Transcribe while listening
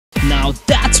Now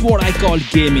that's what I call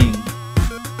gaming.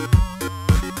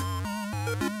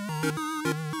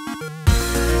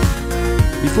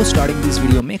 Before starting this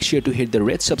video, make sure to hit the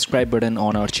red subscribe button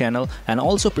on our channel and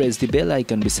also press the bell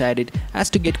icon beside it as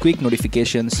to get quick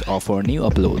notifications of our new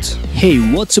uploads. Hey,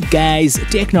 what's up guys,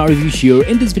 Technow review here.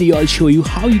 In this video I'll show you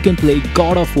how you can play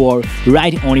God of War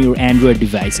right on your Android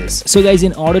devices. So guys,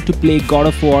 in order to play God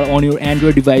of War on your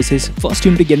Android devices, first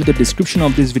you need to get into the description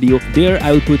of this video. There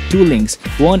I will put two links.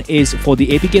 One is for the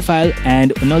APK file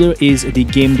and another is the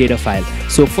game data file.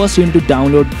 So first you need to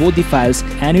download both the files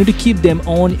and you need to keep them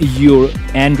on your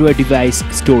Android device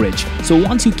storage. So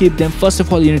once you keep them, first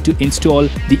of all you need to install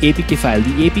the APK file.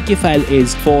 The APK file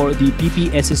is for the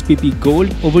PPSSPP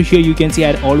Gold. Over here you can see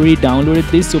I had already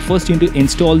downloaded this. So first you need to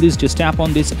install this. Just tap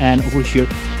on this and over here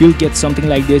you'll get something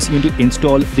like this. You need to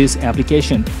install this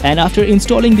application, and after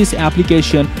installing this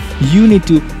application you need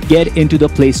to get into the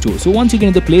Play Store. So once you get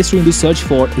in the Play Store, you need to search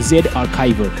for Z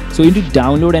Archiver. So you need to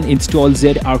download and install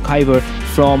Z Archiver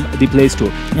from the Play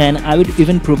Store, and I would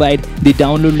even provide the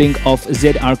download link of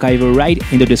Z Archiver right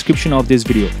in the description of this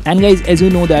video. And guys, as you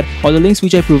know that all the links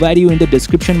which I provide you in the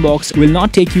description box will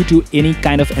not take you to any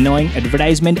kind of annoying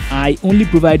advertisement. I only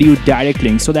provide you direct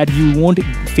links so that you won't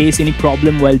face any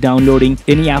problem while downloading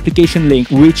any application link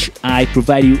which I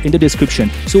provide you in the description.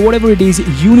 So whatever it is,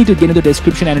 you need to get in the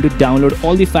description and need to download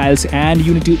all the files, and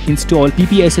you need to install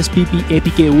PPSSPP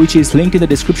APK which is linked in the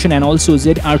description, and also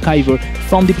Z Archiver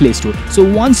from the Play Store. So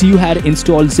once you had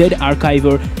installed Z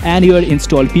Archiver and you had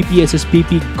installed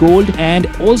PPSSPP Gold, and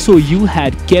also you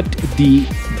had kept the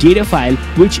data file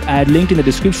which I had linked in the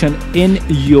description in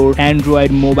your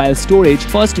Android mobile storage,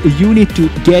 first you need to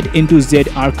get into Z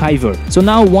Archiver. So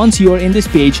now once you are in this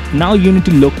page, now you need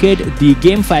to locate the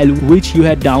game file which you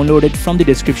had downloaded from the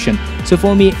description. So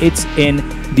for me it's in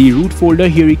the root folder.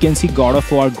 Here you can see God of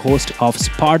War Ghost of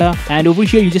Sparta, and over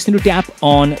here you just need to tap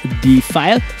on the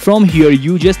file. From here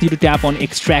you just need to tap on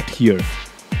extract here.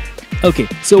 Okay,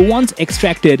 so once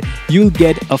extracted, you'll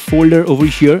get a folder over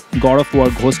here, God of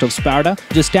War Ghost of Sparta.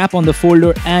 Just tap on the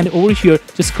folder and over here,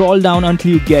 just scroll down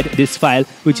until you get this file,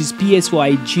 which is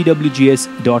psygwgs.rar.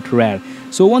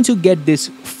 So once you get this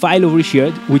file over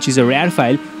here, which is a RAR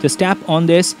file, just tap on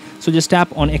this. So just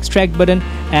tap on extract button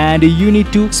and you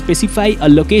need to specify a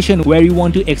location where you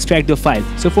want to extract the file.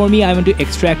 So for me, I want to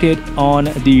extract it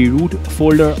on the root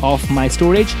folder of my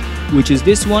storage, which is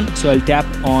this one. So I'll tap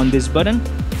on this button,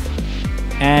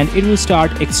 and it will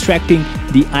start extracting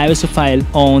the ISO file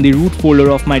on the root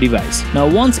folder of my device. Now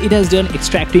once it has done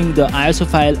extracting the ISO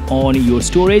file on your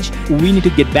storage, we need to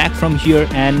get back from here,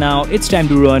 and now it's time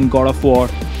to run God of War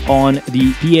on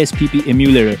the PSPP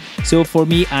emulator. So for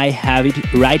me, I have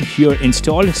it right here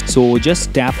installed. So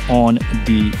just tap on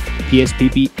the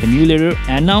PSPP emulator,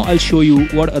 and now I'll show you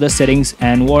what are the settings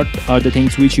and what are the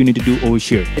things which you need to do over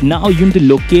here. Now you need to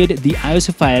locate the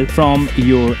ISO file from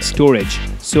your storage.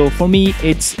 So for me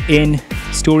it's in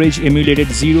storage emulated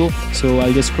 0. So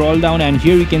I'll just scroll down and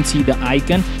here you can see the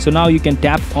icon. So now you can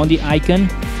tap on the icon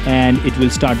and it will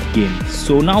start the game.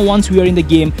 So now once we are in the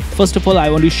game, first of all I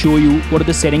want to show you what are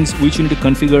the settings which you need to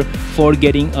configure for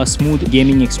getting a smooth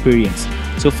gaming experience.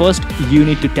 So first you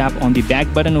need to tap on the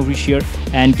back button over here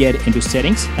and get into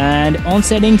settings, and on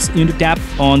settings you need to tap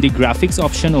on the graphics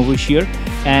option over here,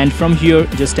 and from here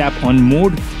just tap on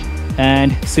mode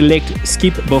and select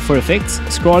skip buffer effects.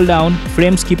 Scroll down,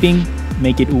 frame skipping,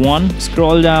 make it 1.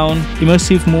 Scroll down,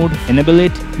 immersive mode, enable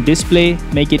it. Display,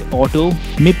 make it auto.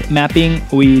 MIP mapping,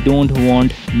 we don't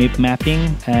want MIP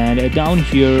mapping, and down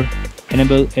here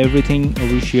enable everything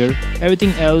over here.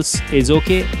 Everything else is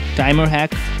okay. Timer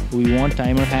hack, we want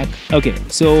timer hack. Okay,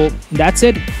 so that's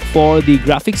it for the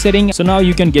graphics setting. So now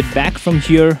you can get back from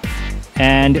here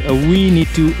and we need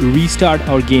to restart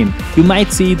our game. You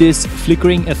might see this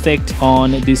flickering effect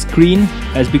on the screen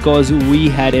as because we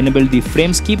had enabled the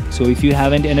frame skip. So if you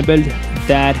haven't enabled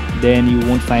that, then you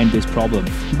won't find this problem.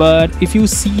 But if you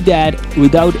see that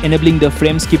without enabling the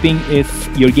frame skipping,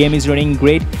 if your game is running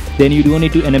great, then you don't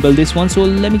need to enable this one. So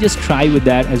let me just try with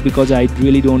that, as because I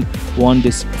really don't want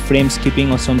this frame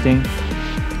skipping or something.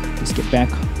 Just get back,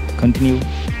 continue.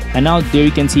 And now there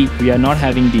you can see we are not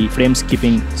having the frame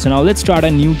skipping. So now let's start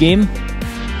a new game.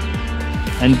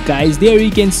 And guys, there you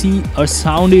can see our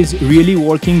sound is really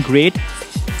working great.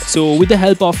 So with the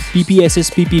help of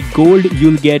PPSSPP Gold,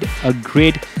 you'll get a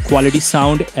great quality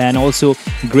sound and also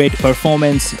great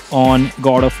performance on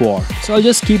God of War. So I'll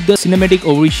just keep the cinematic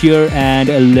over here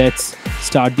and let's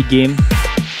start the game.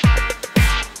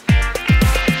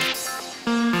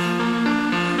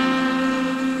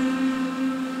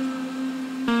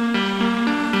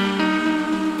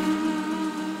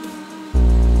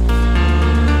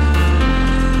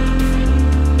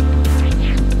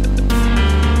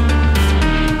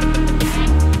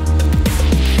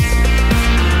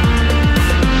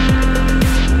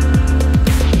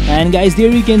 And guys,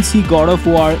 there you can see God of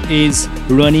War is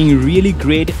running really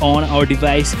great on our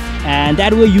device, and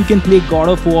that way you can play God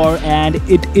of War and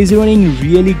it is running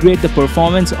really great. The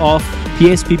performance of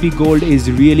PSPP Gold is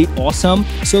really awesome.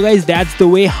 So guys, that's the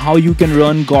way how you can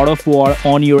run God of War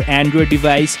on your Android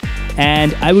device,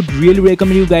 and I would really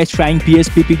recommend you guys trying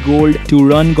PSPP Gold to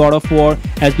run God of War,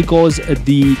 as because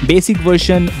the basic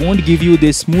version won't give you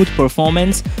this smooth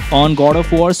performance on God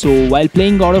of War. So while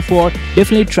playing God of War,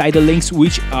 definitely try the links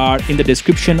which are in the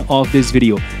description of this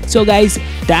video. So guys,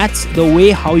 that's the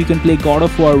way how you can play God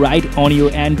of War right on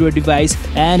your Android device.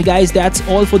 And guys, that's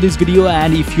all for this video,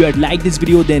 and if you had liked this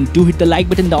video, then do hit the like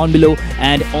button down below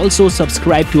and also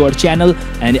subscribe to our channel,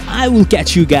 and I will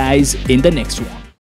catch you guys in the next one.